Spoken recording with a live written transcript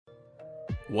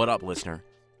What up, listener?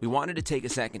 We wanted to take a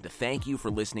second to thank you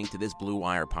for listening to this Blue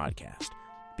Wire podcast.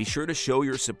 Be sure to show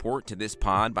your support to this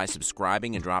pod by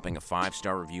subscribing and dropping a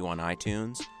 5-star review on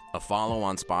iTunes, a follow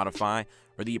on Spotify,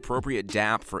 or the appropriate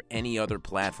DAP for any other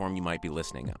platform you might be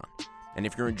listening on. And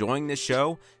if you're enjoying this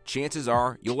show, chances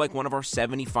are you'll like one of our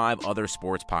 75 other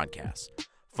sports podcasts.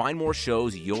 Find more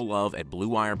shows you'll love at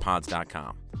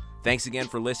BlueWirePods.com. Thanks again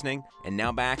for listening, and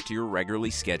now back to your regularly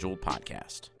scheduled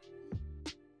podcast.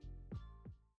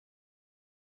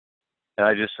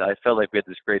 I felt like we had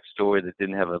this great story that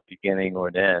didn't have a beginning or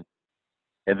an end.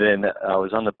 And then I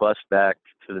was on the bus back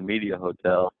to the media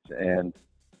hotel, and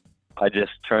I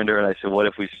just turned to her and I said, what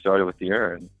if we started with the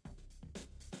urn?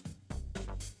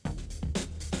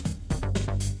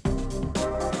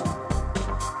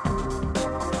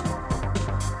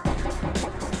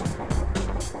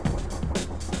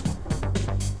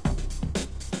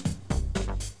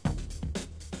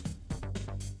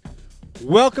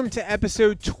 Welcome to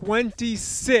episode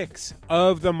 26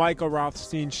 of the Michael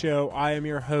Rothstein Show. I am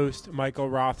your host, Michael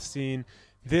Rothstein.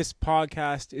 This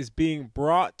podcast is being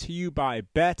brought to you by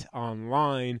Bet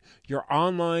Online, your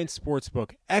online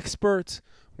sportsbook experts,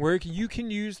 where you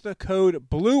can use the code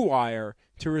BLUEWIRE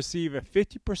to receive a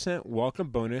 50%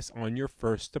 welcome bonus on your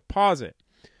first deposit.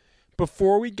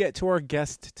 Before we get to our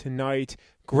guest tonight,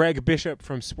 Greg Bishop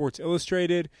from Sports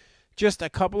Illustrated, just a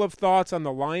couple of thoughts on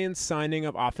the Lions signing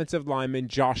of offensive lineman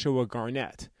Joshua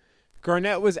Garnett.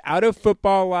 Garnett was out of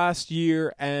football last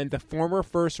year, and the former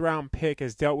first-round pick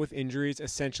has dealt with injuries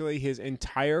essentially his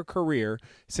entire career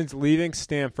since leaving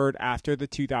Stanford after the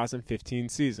 2015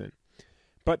 season.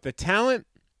 But the talent,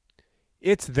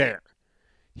 it's there.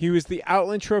 He was the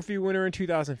Outland Trophy winner in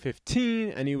 2015,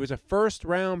 and he was a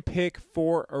first-round pick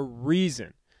for a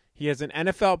reason. He has an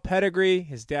NFL pedigree.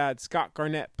 His dad, Scott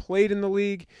Garnett, played in the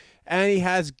league, and he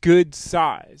has good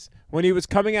size. When he was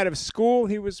coming out of school,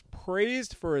 he was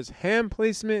praised for his hand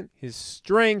placement, his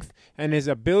strength, and his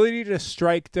ability to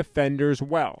strike defenders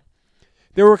well.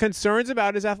 There were concerns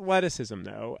about his athleticism,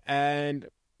 though, and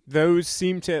those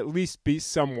seem to at least be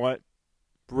somewhat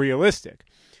realistic.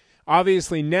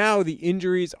 Obviously, now the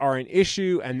injuries are an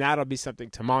issue, and that'll be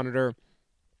something to monitor.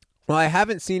 While I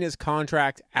haven't seen his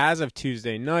contract as of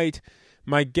Tuesday night,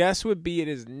 my guess would be it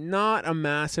is not a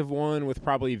massive one with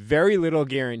probably very little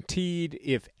guaranteed,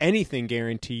 if anything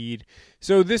guaranteed.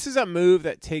 So this is a move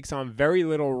that takes on very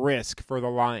little risk for the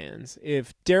Lions.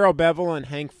 If Darrell Bevell and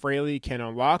Hank Fraley can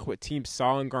unlock what teams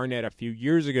saw in Garnett a few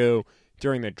years ago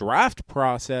during the draft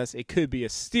process, it could be a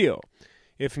steal.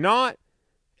 If not,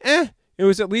 it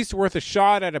was at least worth a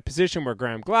shot at a position where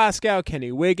Graham Glasgow,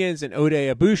 Kenny Wiggins, and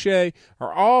Oday Aboushi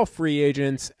are all free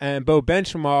agents, and Bo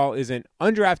Benchimol is an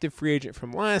undrafted free agent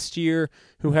from last year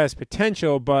who has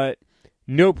potential but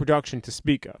no production to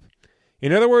speak of.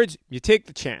 In other words, you take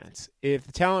the chance. If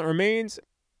the talent remains,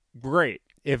 great.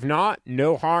 If not,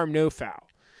 no harm, no foul.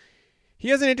 He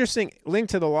has an interesting link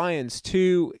to the Lions,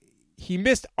 too. He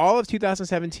missed all of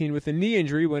 2017 with a knee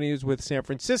injury when he was with San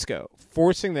Francisco,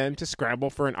 forcing them to scramble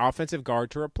for an offensive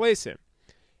guard to replace him.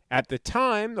 At the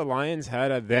time, the Lions had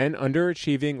a then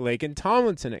underachieving Laken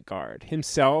Tomlinson at guard,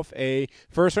 himself a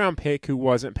first-round pick who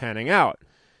wasn't panning out.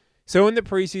 So in the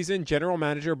preseason, general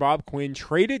manager Bob Quinn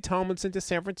traded Tomlinson to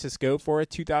San Francisco for a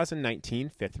 2019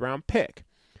 fifth-round pick.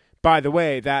 By the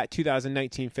way, that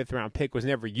 2019 fifth-round pick was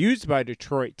never used by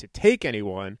Detroit to take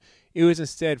anyone. It was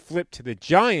instead flipped to the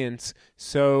Giants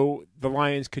so the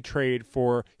Lions could trade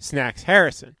for Snacks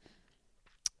Harrison.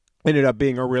 Ended up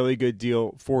being a really good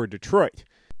deal for Detroit.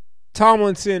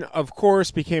 Tomlinson, of course,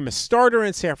 became a starter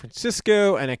in San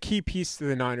Francisco and a key piece to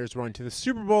the Niners' run to the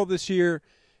Super Bowl this year.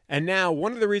 And now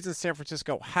one of the reasons San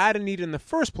Francisco had a need in the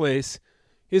first place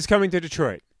is coming to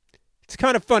Detroit. It's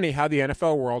kind of funny how the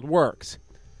NFL world works.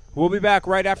 We'll be back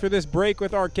right after this break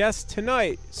with our guest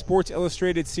tonight, Sports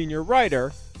Illustrated senior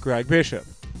writer, Greg Bishop.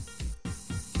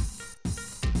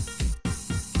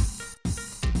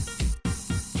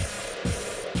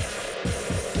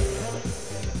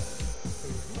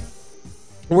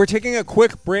 We're taking a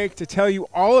quick break to tell you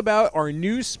all about our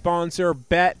new sponsor,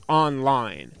 Bet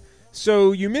Online.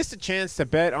 So you missed a chance to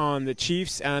bet on the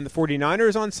Chiefs and the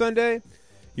 49ers on Sunday?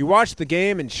 You watched the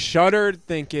game and shuddered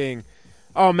thinking,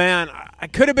 oh man, I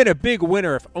could have been a big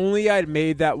winner if only I'd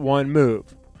made that one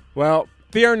move. Well,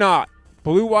 fear not.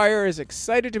 Blue Wire is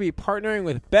excited to be partnering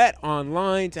with Bet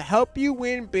Online to help you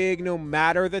win big no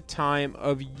matter the time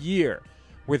of year.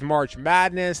 With March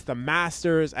Madness, the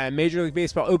Masters, and Major League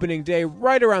Baseball opening day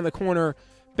right around the corner,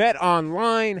 Bet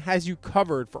Online has you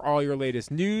covered for all your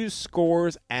latest news,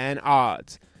 scores, and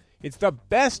odds. It's the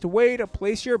best way to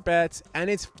place your bets, and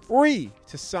it's free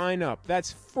to sign up.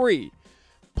 That's free.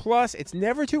 Plus, it's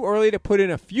never too early to put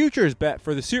in a futures bet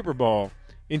for the Super Bowl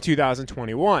in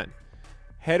 2021.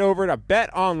 Head over to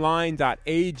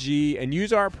betonline.ag and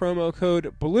use our promo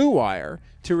code BLUEWIRE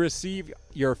to receive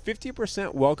your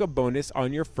 50% welcome bonus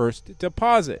on your first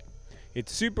deposit.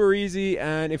 It's super easy,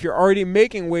 and if you're already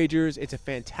making wagers, it's a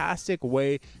fantastic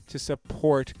way to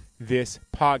support this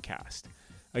podcast.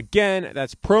 Again,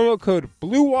 that's promo code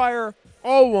BLUEWIRE,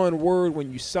 all one word,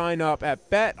 when you sign up at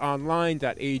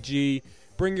betonline.ag.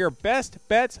 Bring your best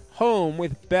bets home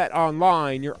with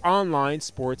BetOnline, your online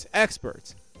sports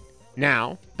experts.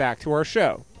 Now, back to our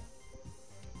show.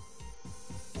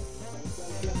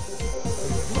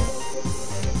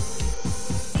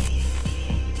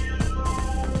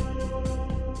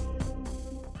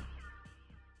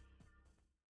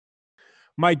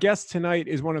 My guest tonight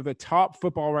is one of the top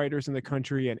football writers in the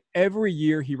country, and every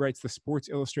year he writes the Sports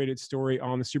Illustrated story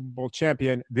on the Super Bowl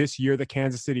champion, this year the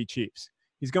Kansas City Chiefs.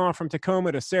 He's gone from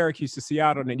Tacoma to Syracuse to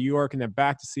Seattle to New York and then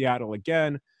back to Seattle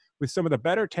again, with some of the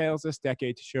better tales this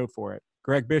decade to show for it.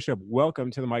 Greg Bishop, welcome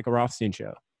to the Michael Rothstein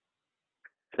Show.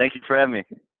 Thank you for having me.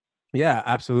 Yeah,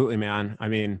 absolutely, man. I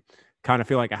mean, kind of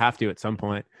feel like I have to at some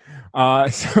point.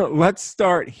 So let's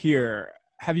start here.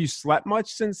 Have you slept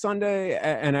much since Sunday?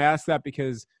 And I ask that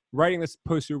because writing this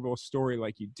post-Super Bowl story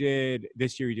like you did,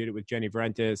 this year you did it with Jenny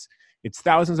Vrentas, it's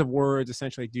thousands of words,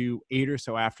 essentially due 8 or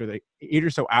so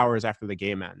hours after the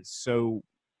game ends. So,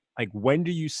 like, when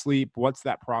do you sleep? What's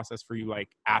that process for you like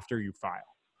after you file?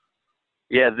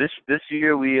 Yeah, this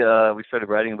year we started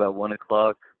writing about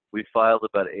 1:00. We filed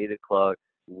about 8:00.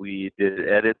 We did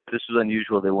edits. This was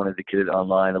unusual. They wanted to get it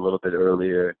online a little bit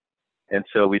earlier. And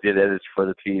so we did edits for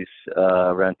the piece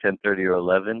around 10:30 or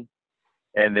 11,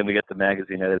 and then we got the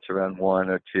magazine edits around 1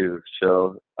 or 2.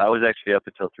 So I was actually up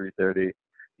until 3:30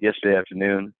 yesterday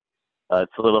afternoon.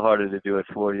 It's a little harder to do at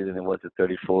 40 than it was at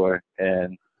 34.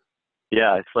 And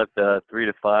yeah, I slept 3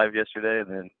 to 5 yesterday, and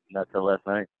then not till last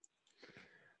night.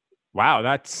 Wow,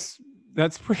 that's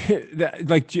pretty.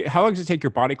 Like, how long does it take your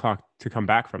body clock to come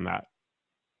back from that?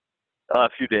 A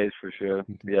few days for sure.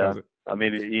 Yeah. I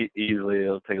mean, easily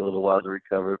it'll take a little while to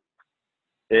recover.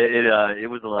 It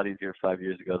was a lot easier 5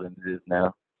 years ago than it is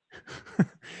now.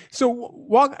 So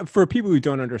for people who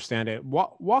don't understand it,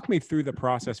 walk me through the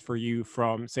process for you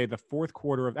from, say, the fourth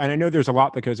quarter of, and I know there's a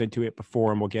lot that goes into it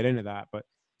before, and we'll get into that, but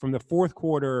from the fourth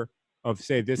quarter of,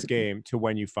 say, this game to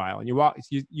when you file, and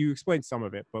you explained some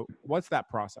of it, but what's that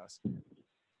process?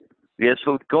 Yeah,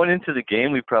 so going into the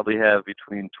game, we probably have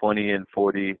between 20 and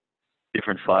 40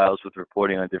 different files with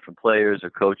reporting on different players or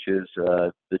coaches,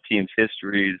 the team's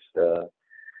histories,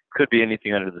 could be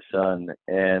anything under the sun.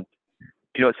 And,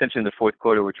 you know, essentially in the fourth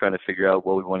quarter, we're trying to figure out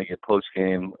what we want to get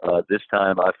post-game. This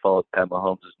time I followed Pat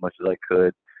Mahomes as much as I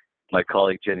could. My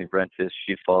colleague Jenny Vrentas,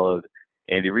 she followed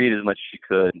Andy Reid as much as she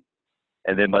could.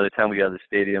 And then by the time we got to the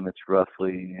stadium, it's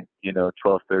roughly,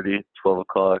 12:30, 12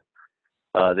 o'clock.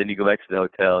 Then you go back to the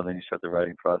hotel, and then you start the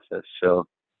writing process. So,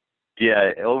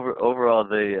 yeah, overall,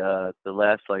 the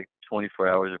last, 24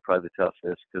 hours are probably the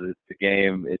toughest because it's the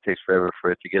game. It takes forever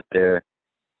for it to get there.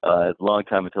 A long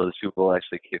time until the Super Bowl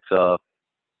actually kicks off.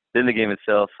 Then the game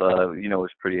itself,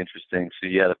 was pretty interesting. So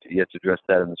you have to address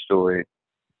that in the story.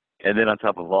 And then on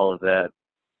top of all of that,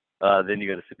 then you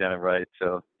got to sit down and write.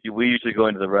 So we usually go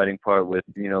into the writing part with,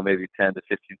 maybe 10 to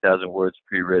 15,000 words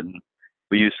pre-written.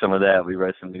 We use some of that. We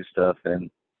write some new stuff,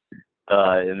 and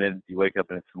then you wake up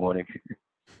and it's the morning.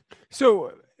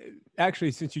 So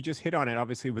actually, since you just hit on it,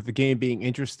 obviously with the game being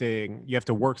interesting, you have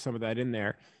to work some of that in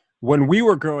there. When we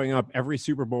were growing up, every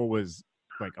Super Bowl was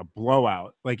like a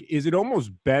blowout. Like, is it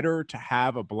almost better to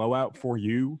have a blowout for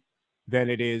you than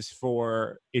it is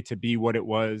for it to be what it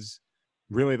was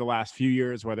really the last few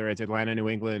years, whether it's Atlanta, New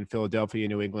England, Philadelphia,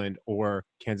 New England, or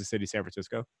Kansas City, San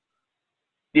Francisco?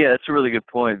 Yeah, that's a really good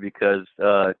point because,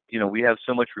 we have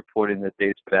so much reporting that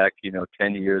dates back,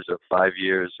 10 years or 5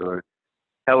 years or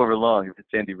however long. If it's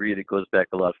Andy Reid, it goes back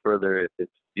a lot further. If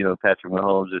it's, Patrick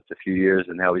Mahomes, it's a few years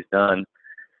and how he's done.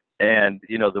 And,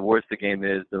 the worse the game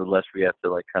is, the less we have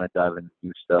to, kind of dive into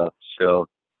new stuff. So,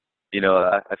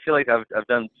 I feel like I've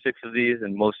done 6 of these,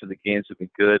 and most of the games have been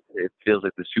good. It feels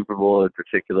like the Super Bowl in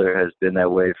particular has been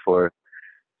that way for,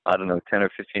 10 or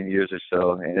 15 years or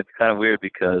so. And it's kind of weird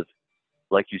because,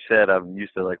 like you said, I'm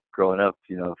used to, growing up,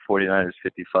 49ers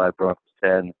 55, Broncos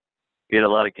 10. We had a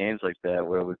lot of games like that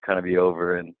where it would kind of be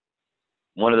over, and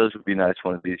one of those would be nice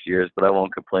one of these years, but I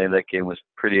won't complain. That game was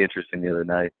pretty interesting the other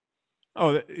night.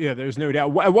 Oh, yeah, there's no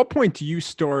doubt. At what point do you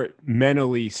start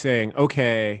mentally saying,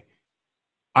 okay,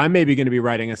 I'm maybe going to be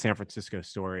writing a San Francisco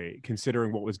story,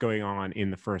 considering what was going on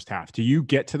in the first half? Do you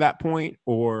get to that point,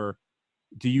 or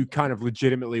do you kind of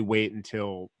legitimately wait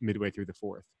until midway through the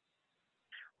fourth?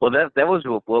 Well, that was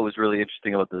what was really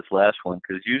interesting about this last one,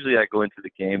 because usually I go into the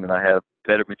game and I have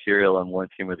better material on one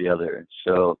team or the other.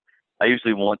 So I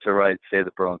usually want to write, say,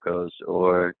 the Broncos,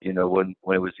 or when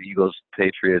it was Eagles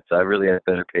Patriots, I really had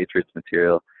better Patriots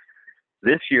material.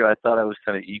 This year, I thought I was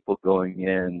kind of equal going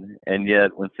in, and yet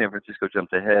when San Francisco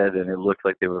jumped ahead and it looked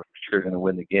like they were for sure going to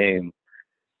win the game,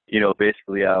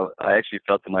 basically I actually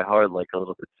felt in my heart like a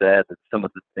little bit sad that some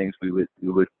of the things we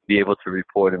would be able to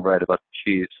report and write about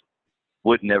the Chiefs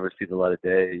would never see the light of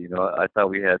day. I thought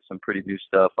we had some pretty new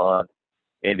stuff on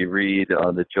Andy Reid,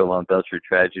 on the Jovan Belcher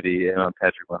tragedy, and on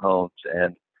Patrick Mahomes.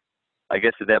 And I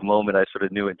guess at that moment, I sort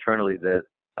of knew internally that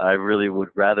I really would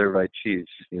rather write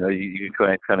Chiefs. You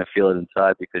can kind of feel it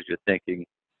inside, because you're thinking,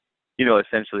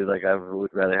 essentially like I would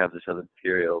rather have this other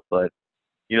material. But,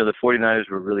 the 49ers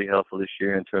were really helpful this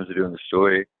year in terms of doing the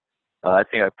story. I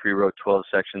think I pre-wrote 12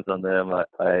 sections on them.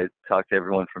 I talked to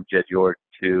everyone from Jed York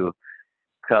to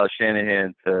Kyle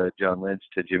Shanahan to John Lynch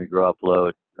to Jimmy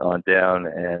Garoppolo on down.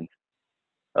 And,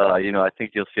 I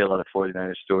think you'll see a lot of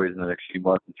 49ers stories in the next few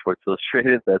months in Sports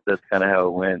Illustrated. That's kind of how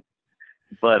it went.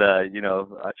 But, I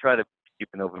try to keep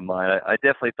an open mind. I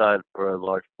definitely thought for a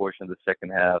large portion of the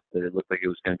second half that it looked like it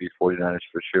was going to be 49ers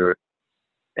for sure.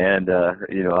 And,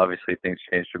 obviously things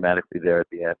changed dramatically there at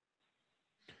the end.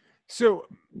 So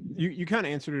you kind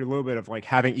of answered it a little bit of like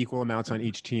having equal amounts on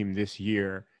each team this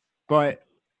year, but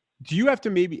do you have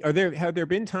to have there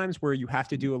been times where you have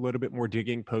to do a little bit more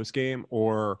digging post game,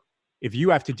 or if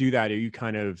you have to do that, are you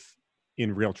kind of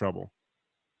in real trouble?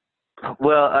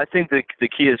 Well, I think the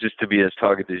key is just to be as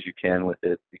targeted as you can with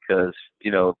it, because,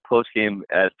 post game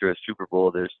after a Super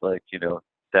Bowl, there's like,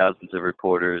 thousands of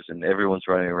reporters and everyone's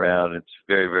running around. It's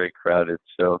very, very crowded.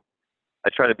 So I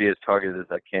try to be as targeted as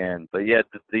I can. But yeah,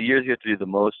 the years you have to do the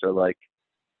most are like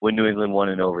when New England won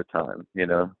in overtime,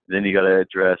 then you got to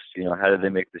address, how did they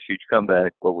make this huge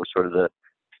comeback? What were sort of the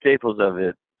staples of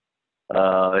it?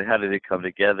 How did it come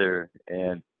together?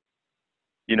 And,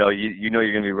 you're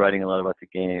going to be writing a lot about the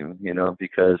game,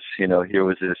 because, here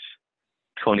was this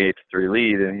 28-3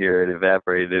 lead and here it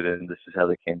evaporated and this is how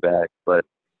they came back. But,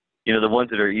 the ones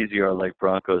that are easier are like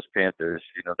Broncos, Panthers.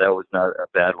 That was not a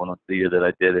bad one the year that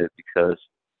I did it, because,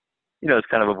 it's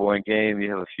kind of a boring game. You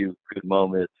have a few good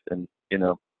moments. And,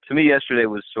 to me, yesterday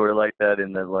was sort of like that,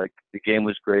 in that, like, the game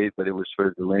was great, but it was sort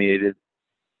of delineated.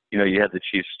 You had the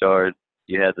Chiefs start.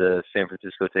 You had the San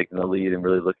Francisco taking the lead and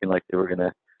really looking like they were going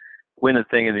to win the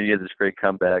thing, and then you had this great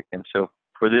comeback. And so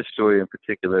for this story in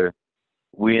particular,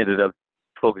 we ended up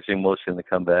focusing mostly on the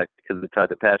comeback, because it tied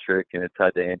to Patrick and it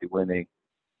tied to Andy winning.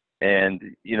 And,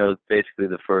 basically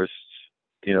the first,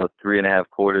 3.5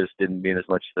 quarters didn't mean as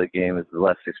much to the game as the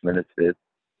last 6 minutes did.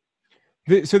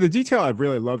 So the detail I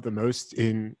really loved the most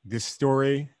in this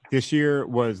story this year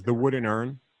was the wooden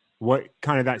urn, what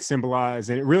kind of that symbolized.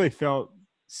 And it really felt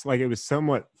like it was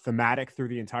somewhat thematic through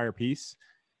the entire piece.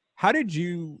 How did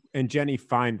you and Jenny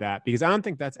find that? Because I don't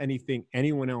think that's anything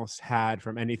anyone else had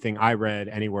from anything I read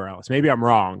anywhere else. Maybe I'm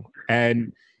wrong.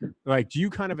 And like, do you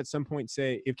kind of at some point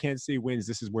say, if Kansas City wins,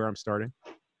 this is where I'm starting?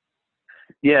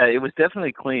 Yeah, it was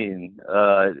definitely clean.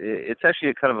 It's actually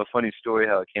a kind of a funny story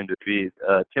how it came to be.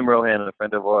 Tim Rohan, a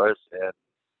friend of ours, and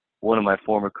one of my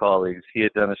former colleagues, he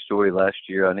had done a story last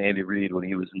year on Andy Reid when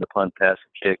he was in the punt, pass,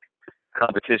 and kick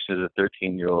competition as a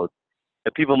 13-year-old.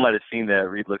 And people might have seen that.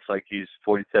 Reid looks like he's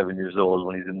 47 years old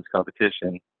when he's in this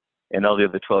competition, and all the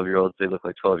other 12-year-olds, they look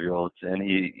like 12-year-olds. And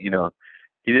he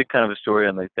did kind of a story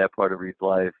on like that part of Reid's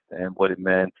life and what it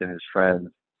meant and his friends.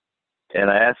 And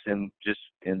I asked him, just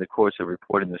in the course of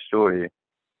reporting the story,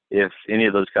 if any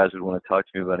of those guys would want to talk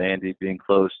to me about Andy being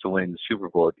close to winning the Super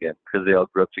Bowl again, because they all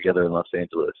grew up together in Los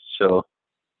Angeles. So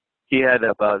he had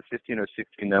about 15 or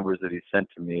 16 numbers that he sent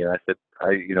to me. And I said,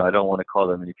 I don't want to call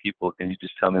that many people. Can you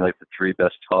just tell me like the 3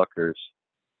 best talkers,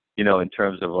 in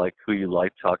terms of like who you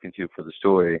like talking to for the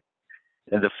story?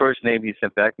 And the first name he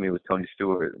sent back to me was Tony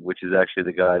Stewart, which is actually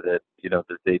the guy that,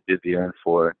 that they did the urn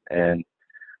for. And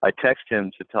I texted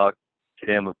him to talk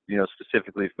to him,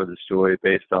 specifically for the story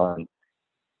based on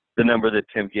the number that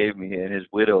Tim gave me, and his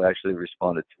widow actually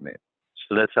responded to me.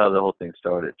 So that's how the whole thing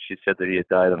started. She said that he had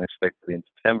died unexpectedly in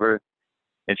September,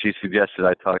 and she suggested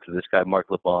I talk to this guy, Mark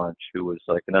LeBlanc, who was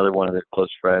like another one of their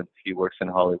close friends. He works in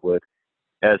Hollywood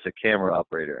as a camera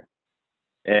operator.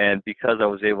 And because I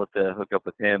was able to hook up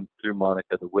with him through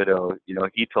Monica, the widow,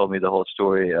 he told me the whole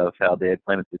story of how they had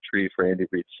planted the tree for Andy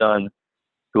Reid's son,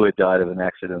 who had died of an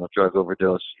accidental drug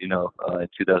overdose, in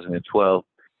 2012.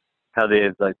 How they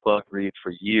had like bugged Reid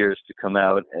for years to come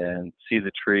out and see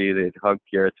the tree. They had hung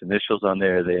Garrett's initials on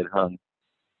there. They had hung,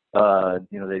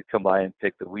 they'd come by and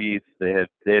pick the weeds. They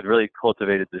had really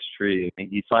cultivated this tree. I mean,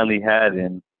 he finally had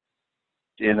in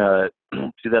in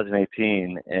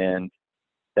 2018, and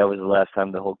that was the last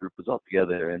time the whole group was all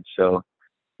together. And so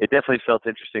it definitely felt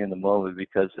interesting in the moment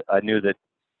because I knew that,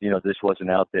 this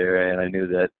wasn't out there, and I knew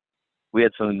that we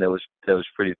had something that was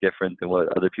pretty different than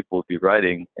what other people would be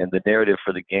writing. And the narrative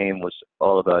for the game was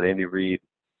all about Andy Reid.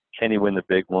 Can he win the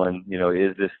big one?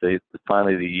 Is this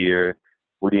finally the year?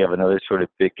 Would he have another sort of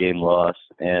big game loss?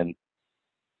 And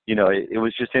it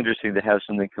was just interesting to have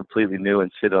something completely new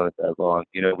and sit on it that long.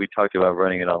 We talked about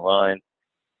running it online.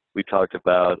 We talked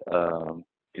about,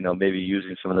 maybe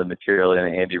using some of the material in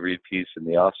an Andy Reid piece in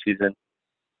the off season.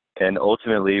 And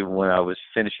ultimately, when I was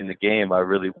finishing the game, I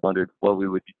really wondered what we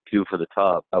would do for the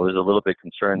top. I was a little bit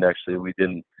concerned, actually. We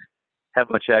didn't have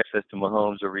much access to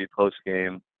Mahomes or Reid post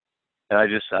game. And I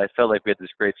felt like we had this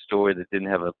great story that didn't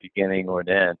have a beginning or an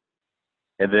end.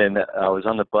 And then I was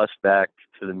on the bus back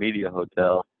to the media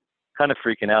hotel, kind of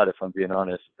freaking out, if I'm being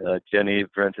honest. Jenny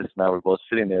Vrentis and I were both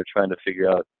sitting there trying to figure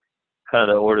out kind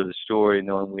of the order of the story,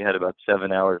 knowing we had about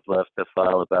 7 hours left to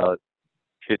file about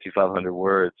 5,500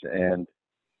 words. And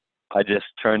I just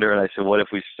turned to her and I said, what if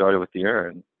we started with the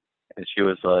urn? And she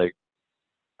was like,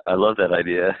 I love that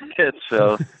idea. And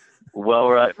so while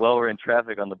we're in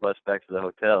traffic on the bus back to the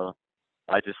hotel,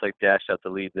 I just dashed out the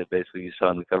lead that basically you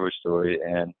saw in the cover story.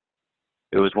 And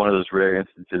it was one of those rare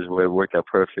instances where it worked out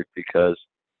perfect because,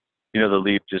 the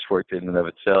lead just worked in and of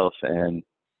itself. And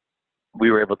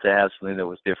we were able to have something that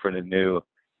was different and new.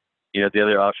 The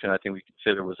other option I think we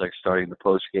considered was starting the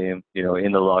post game,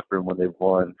 in the locker room when they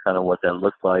won, kind of what that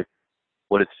looked like,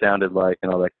 what it sounded like,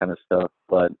 and all that kind of stuff.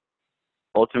 But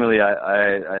ultimately,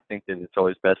 I think that it's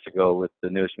always best to go with the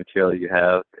newest material you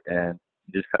have, and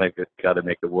you just kind of got to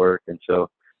make it work. And so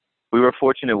we were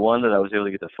fortunate, one, that I was able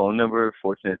to get the phone number.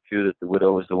 Fortunate, two, that the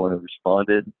widow was the one who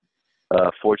responded.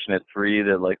 Fortunate, three,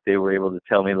 that they were able to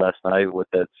tell me last night what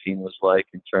that scene was like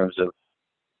in terms of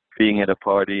being at a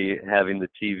party, having the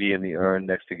TV and the urn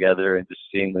next together, and just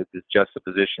seeing this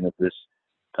juxtaposition of this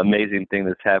amazing thing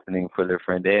that's happening for their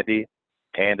friend Andy,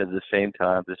 and at the same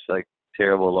time this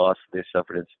terrible loss that they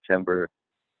suffered in September.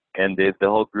 And the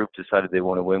whole group decided they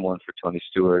want to win one for Tony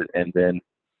Stewart, and then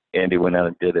Andy went out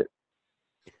and did it.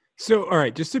 So, all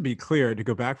right, just to be clear, to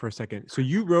go back for a second, so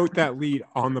you wrote that lead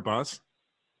on the bus?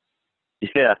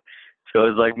 Yeah. So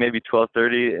it was maybe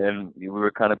 12:30, and we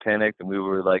were kind of panicked, and we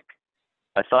were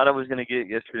I thought I was going to get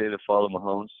yesterday to follow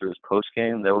Mahomes through his post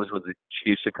game. That was what the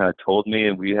Chiefs had kind of told me,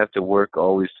 and we have to work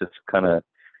always to kind of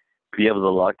be able to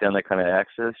lock down that kind of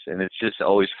access, and it's just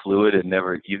always fluid and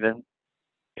never even.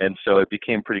 And so it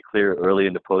became pretty clear early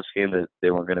in the post game that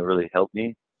they weren't going to really help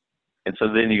me. And so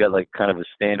then you got kind of a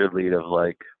standard lead of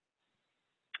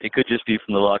it could just be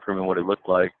from the locker room and what it looked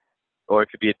like, or it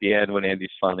could be at the end when Andy's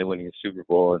finally winning a Super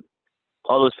Bowl. And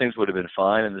all those things would have been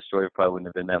fine, and the story probably wouldn't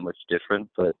have been that much different.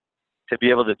 But to be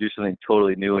able to do something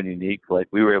totally new and unique,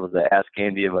 we were able to ask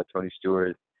Andy about Tony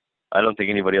Stewart. I don't think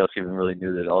anybody else even really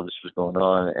knew that all this was going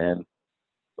on. And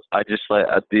I just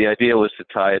the idea was to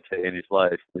tie it to Andy's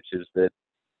life, which is that,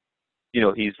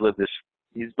 he's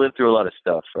lived through a lot of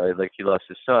stuff, right? He lost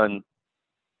his son,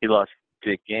 he lost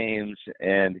big games,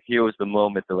 and here was the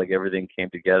moment that everything came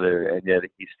together, and yet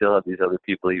he still had these other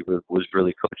people he was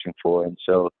really coaching for. And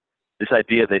so this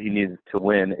idea that he needed to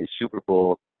win a Super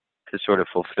Bowl to sort of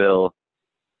fulfill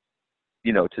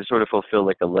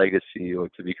a legacy or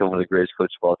to become one of the greatest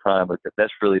coaches of all time,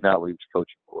 that's really not what he was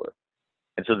coaching for.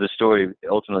 And so the story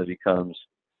ultimately becomes,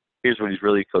 here's what he's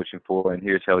really coaching for, and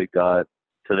here's how he got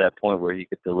to that point where he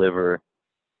could deliver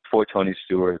for Tony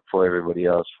Stewart, for everybody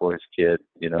else, for his kid,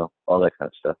 all that kind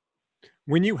of stuff.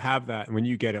 When you have that, when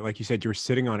you get it, like you said, you were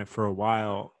sitting on it for a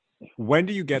while. When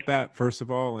do you get that, first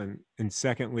of all? And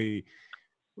secondly,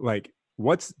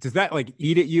 does that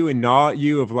eat at you and gnaw at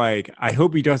you of I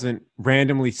hope he doesn't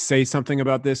randomly say something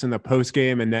about this in the post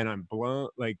game and then I'm blown,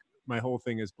 my whole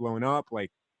thing is blown up?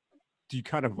 Do you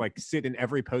kind of sit in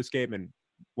every post game and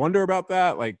wonder about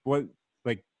that?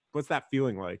 What's that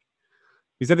feeling like?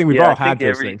 Because I think we've all had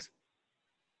those things.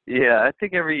 Yeah, I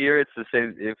think every year it's the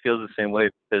same. It feels the same way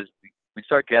because we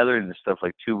start gathering this stuff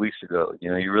 2 weeks ago.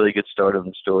 You really get started on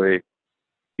the story,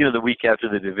 the week after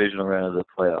the divisional round of the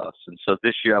playoffs. And so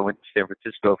this year I went to San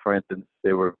Francisco, for instance.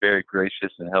 They were very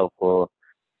gracious and helpful.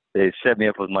 They set me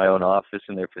up with my own office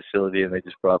in their facility, and they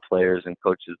just brought players and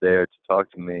coaches there to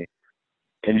talk to me.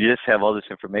 And you just have all this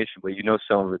information, but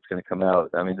some of it's going to come out.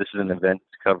 I mean, this is an event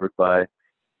covered by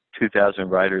 2,000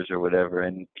 writers or whatever,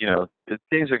 and the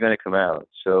things are going to come out.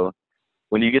 So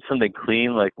when you get something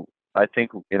clean, I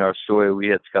think in our story we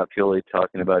had Scott Pioli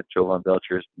talking about Jovan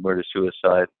Belcher's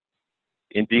murder-suicide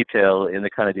in detail, in the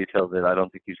kind of detail that I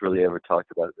don't think he's really ever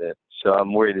talked about it. So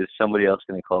I'm worried, is somebody else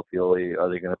going to call Pioli? Are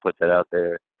they going to put that out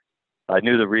there? I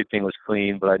knew the Reed thing was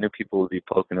clean, but I knew people would be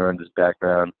poking around his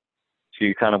background. So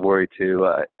you kind of worry too.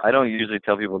 I don't usually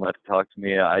tell people not to talk to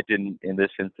me. I didn't in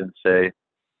this instance say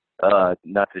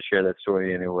not to share that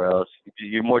story anywhere else.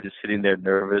 You're more just sitting there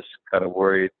nervous, kind of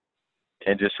worried,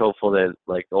 and just hopeful that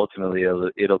like ultimately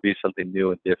it'll be something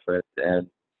new and different. And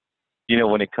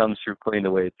when it comes through clean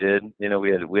the way it did,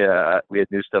 we had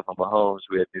new stuff on Mahomes,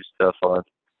 we had new stuff on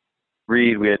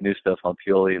Reed, we had new stuff on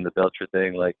Pioli and the Belcher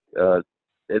thing. Like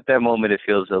at that moment, it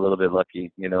feels a little bit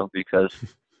lucky, because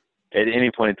at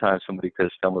any point in time, somebody could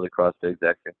have stumbled across the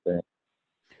exact same thing.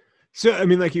 So, I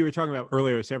mean, like you were talking about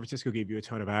earlier, San Francisco gave you a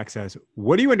ton of access.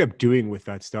 What do you end up doing with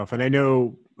that stuff? And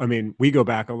I mean, we go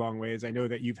back a long ways. I know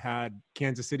that you've had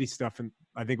Kansas City stuff, and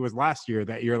I think it was last year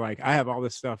that you're like, I have all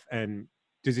this stuff. And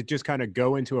does it just kind of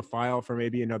go into a file for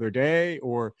maybe another day,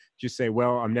 or just say,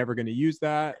 well, I'm never going to use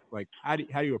that? Like, how do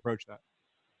you approach that?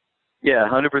 Yeah,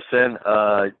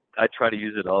 100%. I try to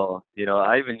use it all.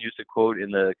 I even used a quote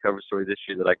in the cover story this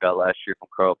year that I got last year from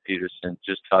Carl Peterson,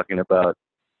 just talking about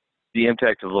the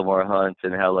impact of Lamar Hunt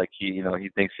and how like he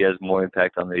thinks he has more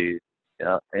impact on the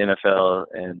NFL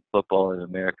and football in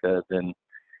America than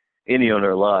any owner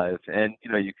alive. And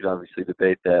you could obviously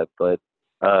debate that, but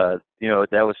that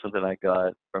was something I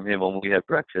got from him when we had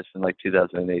breakfast in like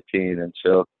 2018. And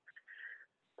so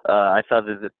I thought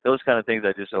that those kind of things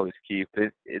I just always keep.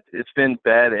 It's been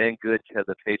bad and good to have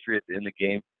the Patriots in the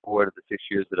game 4 out of the 6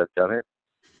 years that I've done it,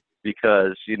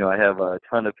 because I have a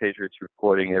ton of Patriots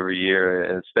reporting every year,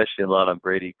 and especially a lot on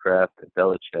Brady, Kraft, and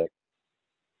Belichick.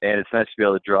 And it's nice to be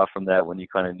able to draw from that when you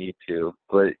kind of need to,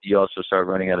 but you also start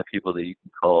running out of people that you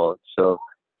can call. So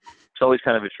it's always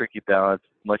kind of a tricky balance.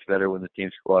 Much better when the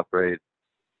teams cooperate.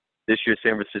 This year,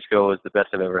 San Francisco was the best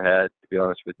I've ever had, to be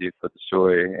honest with you, for the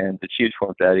story. And the Chiefs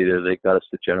weren't bad either. They got us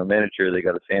the general manager. They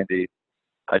got us Andy.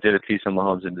 I did a piece on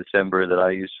Mahomes in December that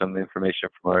I used some information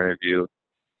from our interview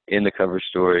in the cover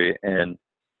story, and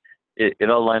it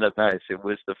all lined up nice. It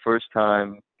was the first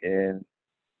time in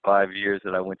 5 years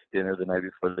that I went to dinner the night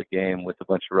before the game with a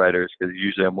bunch of writers, because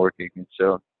usually I'm working, and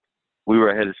so we were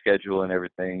ahead of schedule and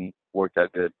everything worked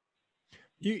out good.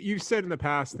 You've said in the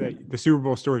past that the Super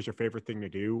Bowl story is your favorite thing to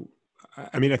do.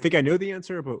 I mean, I think I know the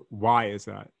answer, but why is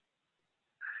that?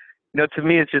 To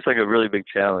me, it's just like a really big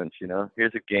challenge.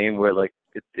 Here's a game where like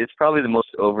it's probably the most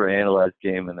overanalyzed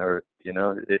game on earth.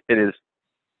 It is.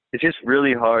 It's just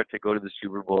really hard to go to the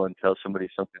Super Bowl and tell somebody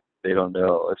something they don't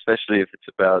know, especially if it's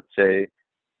about, say,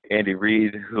 Andy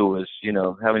Reid, who was,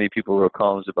 how many people wrote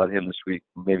columns about him this week?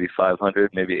 Maybe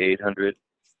 500, maybe 800.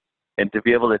 And to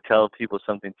be able to tell people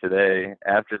something today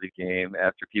after the game,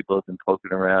 after people have been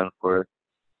poking around for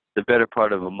the better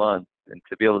part of a month, and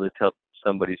to be able to tell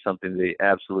somebody something they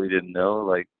absolutely didn't know,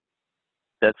 like,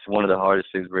 that's one of the hardest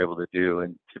things we're able to do.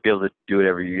 And to be able to do it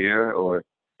every year, or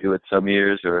do it some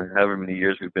years, or however many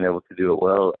years we've been able to do it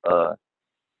well,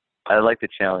 I like the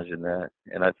challenge in that.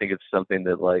 And I think it's something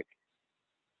that, like,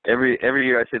 every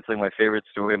year I say it's like my favorite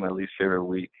story and my least favorite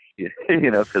week,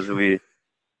 because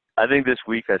I think this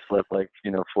week I slept like,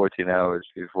 14 hours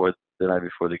before the night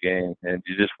before the game, and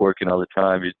you're just working all the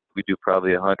time. We do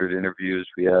probably 100 interviews.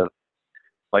 We have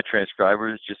my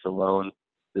transcribers just alone.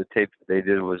 The tape that they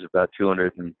did was about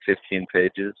 215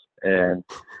 pages, and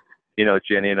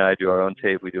Jenny and I do our own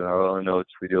tape. We do our own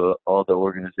notes. We do all the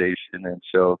organization. And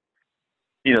so,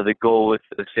 the goal with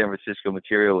the San Francisco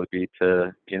material would be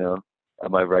to, I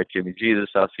might write Jimmy G this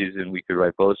offseason. We could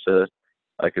write Bosa.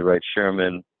 I could write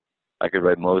Sherman. I could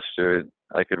write Mostert.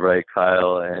 I could write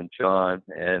Kyle and John.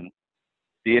 And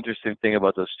the interesting thing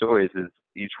about those stories is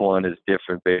each one is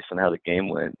different based on how the game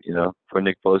went. For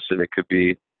Nick Bosa, it could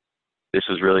be, this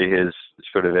was really his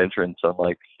sort of entrance on,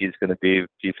 like, he's going to be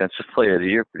defensive player of the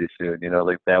year pretty soon.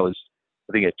 Like, that was,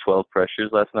 I think he had 12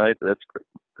 pressures last night.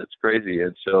 That's crazy.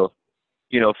 And so,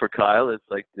 for Kyle, it's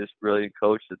like this brilliant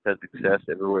coach that's had success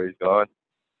everywhere he's gone,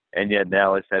 and yet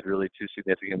now has had really 2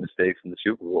 significant mistakes in the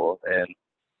Super Bowl. And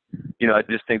I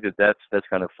just think that's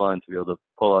kind of fun to be able to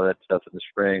pull all that stuff in the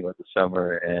spring or the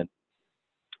summer. And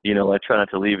I try not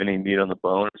to leave any meat on the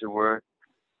bone, as it were.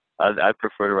 I'd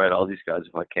prefer to write all these guys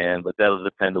if I can, but that'll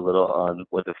depend a little on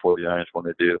what the 49ers want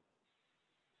to do.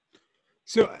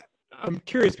 So I'm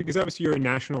curious, because obviously you're a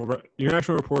national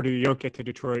reporter. You don't get to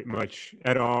Detroit much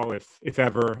at all, if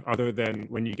ever, other than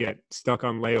when you get stuck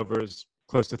on layovers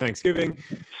close to Thanksgiving.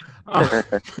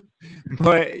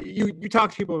 But you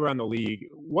talk to people around the league.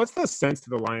 What's the sense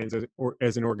to the Lions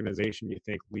as an organization, you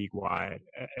think, league-wide?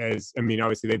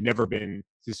 Obviously they've never been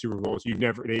to Super Bowls. They've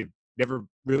never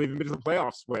really even been to the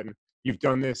playoffs when you've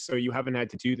done this, so you haven't had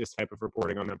to do this type of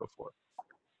reporting on them before.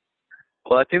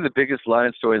 Well, I think the biggest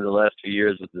Lions story in the last 2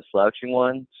 years was the slouching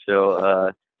one.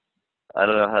 So I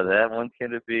don't know how that one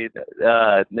came to be.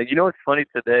 You know what's funny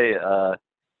today?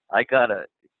 I got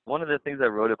one of the things I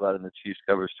wrote about in the Chiefs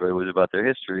cover story was about their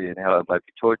history and how it might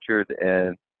be tortured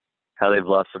and how they've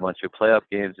lost a bunch of playoff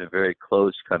games in very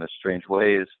close, kind of strange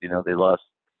ways. You know, they lost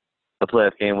a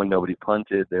playoff game when nobody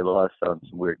punted. They lost on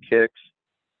some weird kicks.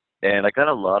 And I got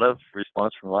a lot of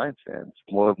response from Lions fans,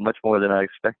 much more than I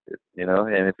expected, you know,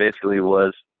 and it basically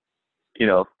was, you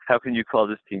know, how can you call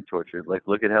this team tortured? Like,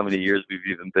 look at how many years we've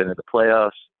even been in the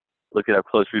playoffs. Look at how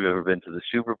close we've ever been to the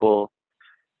Super Bowl.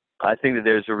 I think that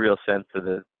there's a real sense of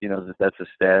the, you know, that's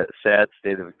a sad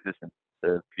state of existence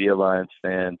to be a Lions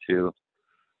fan, to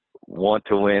want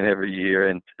to win every year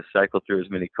and to cycle through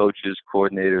as many coaches,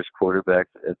 coordinators, quarterbacks,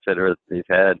 et cetera, that they've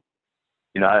had.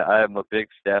 You know, I'm a big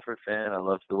Stafford fan. I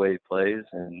love the way he plays,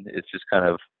 and it's just kind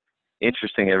of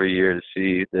interesting every year to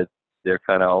see that they're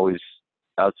kind of always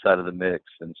outside of the mix.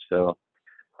 And so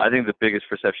I think the biggest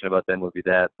perception about them would be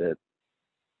that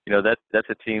you know, that's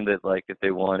a team that, like, if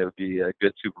they won, it would be a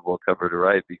good Super Bowl cover to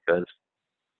write because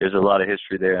there's a lot of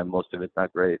history there and most of it's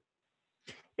not great.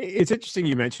 It's interesting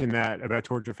you mentioned that about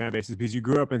torture fan bases because you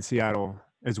grew up in Seattle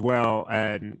as well.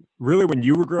 And really, when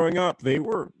you were growing up, they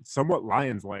were somewhat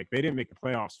Lions-like. They didn't make the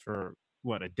playoffs for,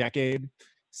 a decade?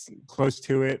 Close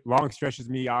to it. Long stretches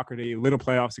of mediocrity, little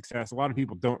playoff success. A lot of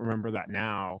people don't remember that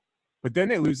now. But then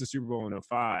they lose the Super Bowl in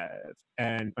 2005.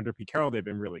 And under Pete Carroll, they've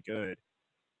been really good.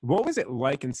 What was it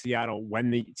like in Seattle when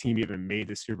the team even made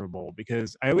the Super Bowl?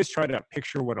 Because I always try to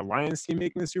picture what a Lions team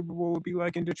making the Super Bowl would be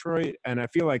like in Detroit, and I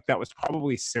feel like that was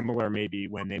probably similar maybe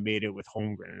when they made it with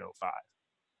Holmgren in 2005.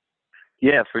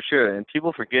 Yeah, for sure. And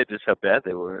people forget just how bad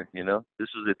they were, you know. This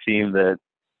was a team that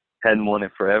hadn't won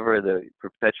it forever, that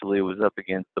perpetually was up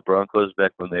against the Broncos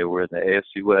back when they were in the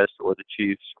AFC West or the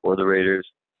Chiefs or the Raiders.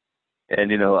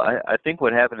 And, you know, I think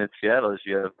what happened in Seattle is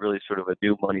you have really sort of a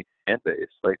new money fan base.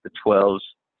 Like the 12s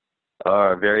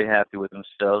are very happy with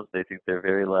themselves. They think they're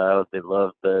very loud. They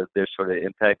love their sort of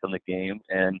impact on the game.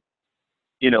 And,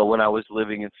 you know, when I was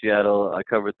living in Seattle, I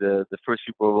covered the first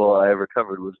Super Bowl I ever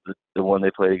covered was the one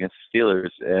they played against the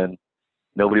Steelers. And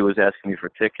nobody was asking me for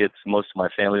tickets. Most of my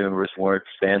family members weren't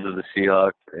fans of the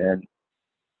Seahawks. And,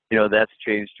 you know, that's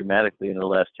changed dramatically in the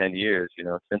last 10 years. You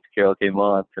know, since Carroll came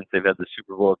on, since they've had the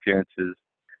Super Bowl appearances,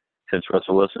 since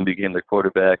Russell Wilson became their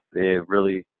quarterback, they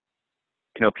really,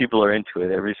 you know, people are into it.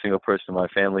 Every single person in my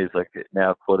family is like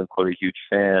now, quote unquote, a huge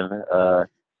fan.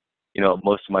 You know,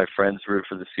 most of my friends root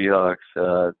for the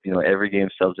Seahawks. You know, every game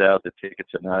sells out. The tickets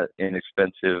are not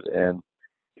inexpensive, and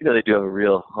you know they do have a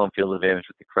real home field advantage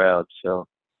with the crowd. So,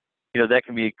 you know, that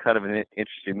can be kind of an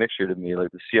interesting mixture to me.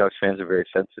 Like the Seahawks fans are very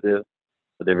sensitive,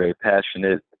 but they're very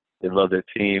passionate. They love their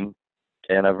team,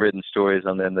 and I've written stories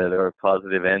on them that are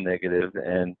positive and negative,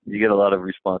 and you get a lot of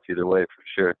response either way for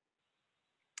sure.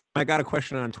 I got a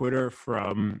question on Twitter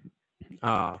from,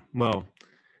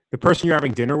 the person you're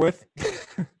having dinner with,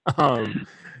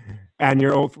 and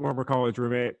your old former college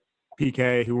roommate,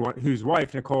 PK, whose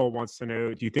wife, Nicole, wants to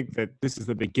know, do you think that this is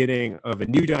the beginning of a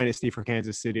new dynasty for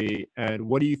Kansas City, and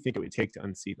what do you think it would take to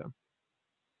unsee them?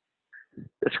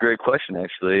 That's a great question,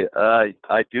 actually.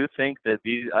 I do think that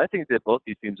I think that both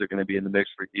these teams are going to be in the mix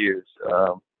for years.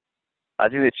 I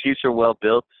think the Chiefs are well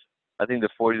built. I think the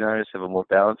 49ers have a more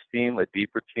balanced team, a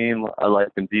deeper team. I like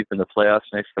them deep in the playoffs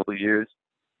next couple of years.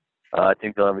 I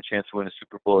think they'll have a chance to win a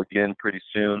Super Bowl again pretty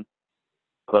soon.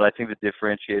 But I think the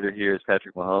differentiator here is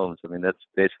Patrick Mahomes. I mean, that's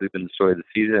basically been the story of the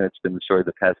season. It's been the story of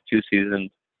the past two seasons.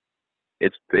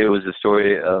 It was the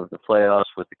story of the playoffs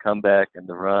with the comeback and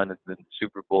the run and the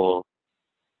Super Bowl.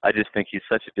 I just think he's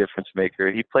such a difference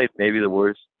maker. He played maybe the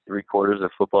worst 3 quarters of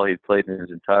football he'd played in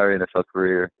his entire NFL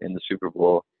career in the Super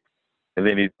Bowl. And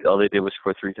then all they did was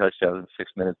score 3 touchdowns in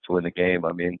 6 minutes to win the game.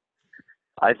 I mean,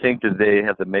 I think that they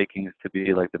have the makings to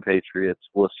be like the Patriots.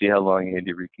 We'll see how long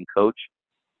Andy Reid can coach.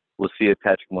 We'll see if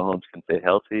Patrick Mahomes can stay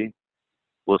healthy.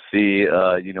 We'll see,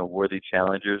 you know, worthy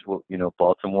challengers. You know,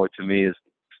 Baltimore to me is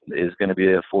going to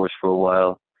be a force for a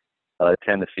while.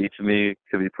 Tennessee to me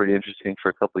could be pretty interesting for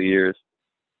a couple of years.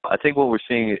 I think what we're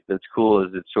seeing that's cool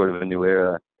is it's sort of a new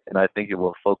era, and I think it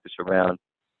will focus around,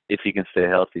 if he can stay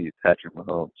healthy, Patrick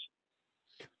Mahomes.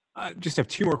 I just have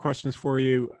 2 more questions for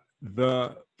you.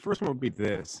 The first one would be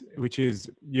this, which is,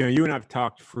 you know, you and I have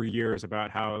talked for years about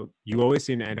how you always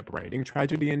seem to end up writing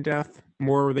tragedy and death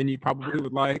more than you probably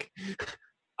would like.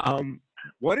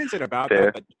 What is it about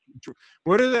that?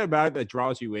 What is it about it that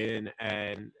draws you in?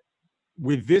 And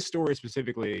with this story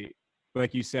specifically,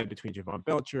 like you said, between Javon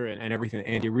Belcher and everything that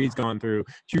Andy Reid's gone through,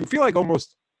 do you feel like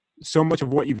almost so much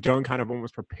of what you've done kind of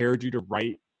almost prepared you to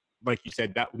write, like you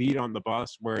said, that lead on the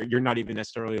bus where you're not even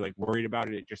necessarily like worried about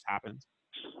it, it just happens?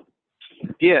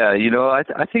 Yeah, you know, I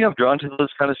think I'm drawn to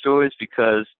those kind of stories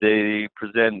because they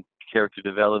present character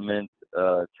development,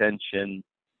 tension.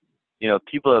 You know,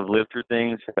 people have lived through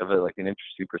things, have like an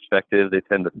interesting perspective. They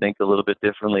tend to think a little bit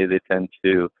differently. They tend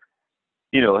to,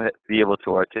 you know, be able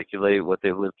to articulate what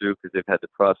they've lived through because they've had to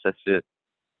process it.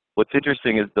 What's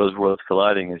interesting is those worlds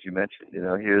colliding, as you mentioned. You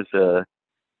know,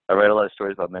 I write a lot of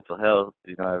stories about mental health.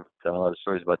 You know, I've done a lot of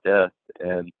stories about death,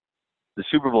 and the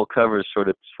Super Bowl cover is sort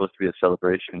of supposed to be a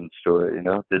celebration story. You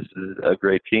know, this is a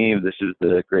great team. This is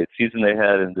the great season they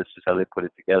had, and this is how they put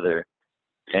it together.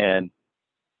 And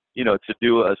you know, to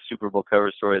do a Super Bowl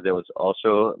cover story that was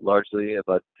also largely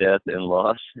about death and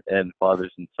loss and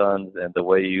fathers and sons and the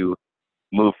way you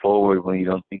move forward when you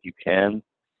don't think you can,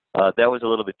 that was a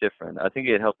little bit different. I think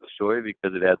it helped the story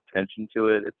because it adds tension to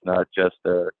it. It's not just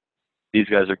these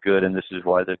guys are good and this is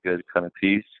why they're good kind of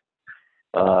piece.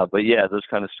 But yeah, those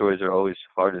kind of stories are always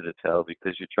harder to tell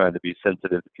because you're trying to be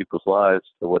sensitive to people's lives,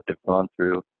 to what they've gone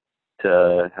through,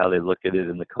 to how they look at it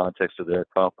in the context of their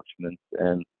accomplishments.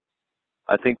 And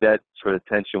I think that sort of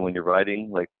tension when you're writing,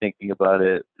 like thinking about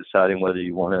it, deciding whether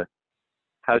you want to,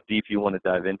 how deep you want to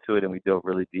dive into it, and we dove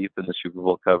really deep in the Super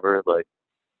Bowl cover. Like,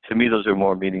 to me, those are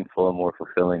more meaningful and more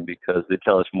fulfilling because they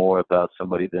tell us more about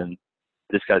somebody than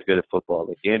this guy's good at football.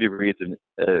 Like, Andy Reid's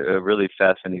a really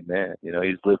fascinating man. You know,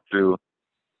 he's lived through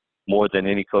more than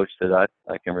any coach that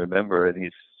I can remember, and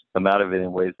he's come out of it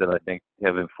in ways that I think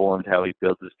have informed how he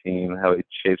builds his team, how he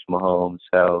shapes Mahomes,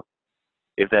 how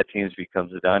if that team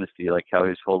becomes a dynasty, like how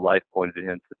his whole life pointed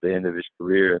him to the end of his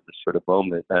career at this sort of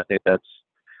moment. And I think that's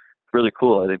really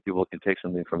cool. I think people can take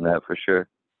something from that for sure.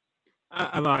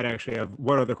 I lied, actually. I have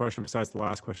one other question besides the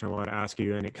last question I wanted to ask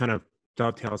you, and it kind of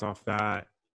dovetails off that.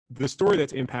 The story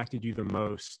that's impacted you the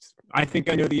most, I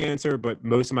think I know the answer, but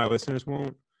most of my listeners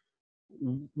won't.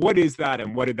 What is that,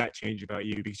 and what did that change about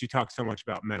you? Because you talk so much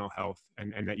about mental health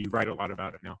and that you write a lot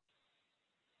about it now.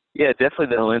 Yeah, definitely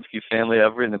the Hilinski family.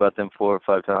 I've written about them 4 or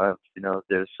 5 times. You know,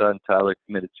 their son Tyler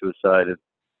committed suicide in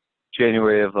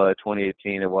January of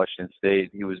 2018 at Washington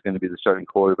State. He was going to be the starting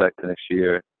quarterback the next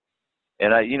year.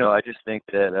 And I just think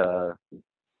that,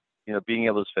 being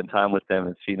able to spend time with them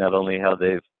and see not only how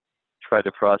they've tried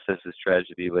to process this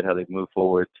tragedy, but how they've moved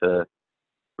forward to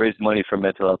raise money for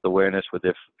mental health awareness with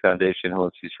their foundation,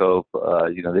 Hilinski's Hope.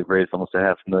 They've raised almost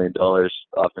 $500,000,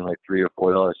 often like $3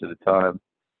 or $4 at a time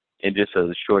in just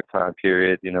a short time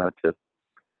period,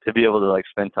 to be able to like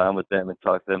spend time with them and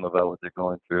talk to them about what they're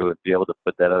going through and be able to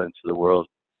put that out into the world.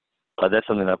 That's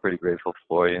something I'm pretty grateful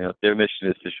for. You know, their mission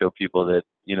is to show people that,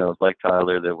 like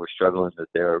Tyler, that we're struggling, that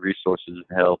there are resources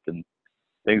and help and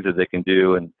things that they can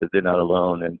do and that they're not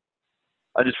alone. And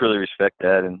I just really respect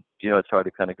that. And, it's hard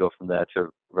to kind of go from that to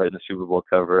writing the Super Bowl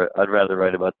cover. I'd rather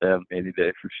write about them any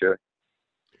day for sure.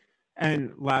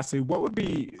 And lastly, what would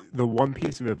be the one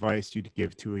piece of advice you'd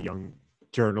give to a young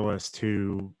journalist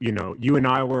who, you and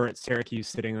I were at Syracuse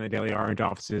sitting in the Daily Orange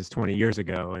offices 20 years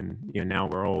ago, and now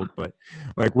we're old, but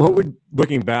like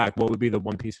looking back, what would be the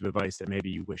one piece of advice that maybe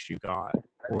you wish you got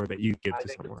or that you'd give to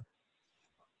someone?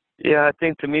 Yeah, I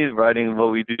think to me, writing,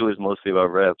 what we do is mostly about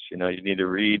reps. You need to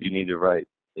read, you need to write.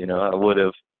 I would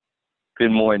have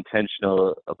been more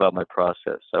intentional about my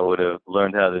process. I would have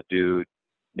learned how to do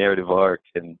narrative arc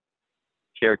and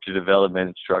character development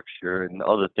and structure and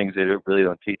all the things they really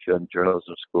don't teach you in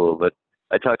journalism school. But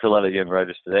I talked to a lot of young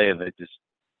writers today, and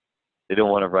they don't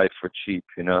want to write for cheap.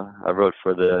 I wrote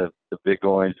for the Big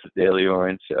Orange, the Daily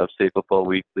Orange, Upstate Football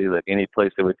Weekly, like any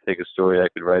place that would take a story I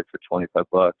could write for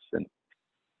 $25. And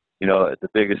the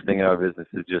biggest thing in our business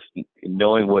is just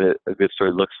knowing what a good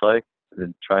story looks like and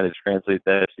then trying to translate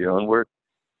that to your own work,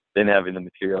 then having the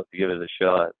material to give it a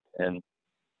shot. And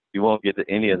you won't get to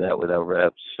any of that without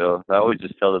reps. So I always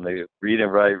just tell them they read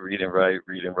and write, read and write,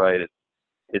 read and write.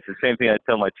 It's the same thing I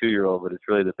tell my 2-year-old, but it's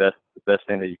really the best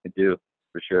thing that you can do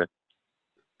for sure.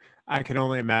 I can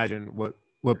only imagine what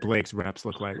Blake's reps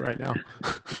look like right now.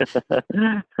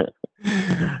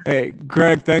 Hey,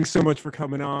 Greg, thanks so much for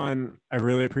coming on. I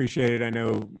really appreciate it. I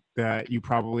know that you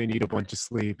probably need a bunch of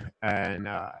sleep, and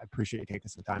I appreciate you taking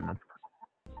some time, man.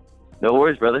 No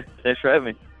worries, brother. Thanks for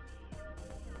having me.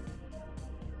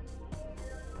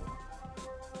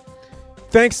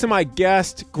 Thanks to my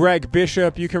guest, Greg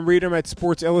Bishop. You can read him at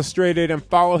Sports Illustrated and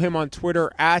follow him on Twitter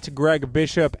at Greg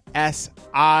Bishop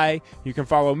SI. You can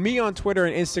follow me on Twitter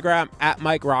and Instagram at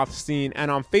Mike Rothstein and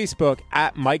on Facebook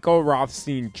at Michael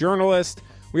Rothstein Journalist.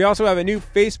 We also have a new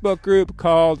Facebook group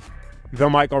called The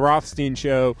Michael Rothstein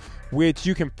Show, which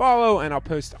you can follow, and I'll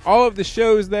post all of the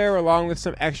shows there along with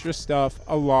some extra stuff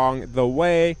along the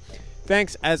way.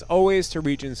 Thanks, as always, to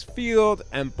Regents Field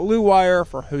and Blue Wire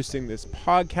for hosting this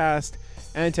podcast,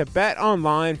 and to Bet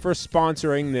Online for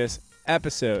sponsoring this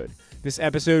episode. This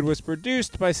episode was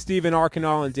produced by Stephen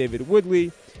Arcanal and David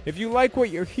Woodley. If you like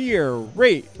what you hear,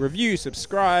 rate, review,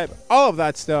 subscribe, all of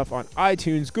that stuff on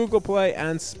iTunes, Google Play,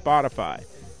 and Spotify.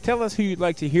 Tell us who you'd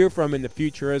like to hear from in the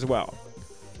future as well.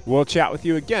 We'll chat with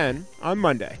you again on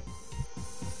Monday.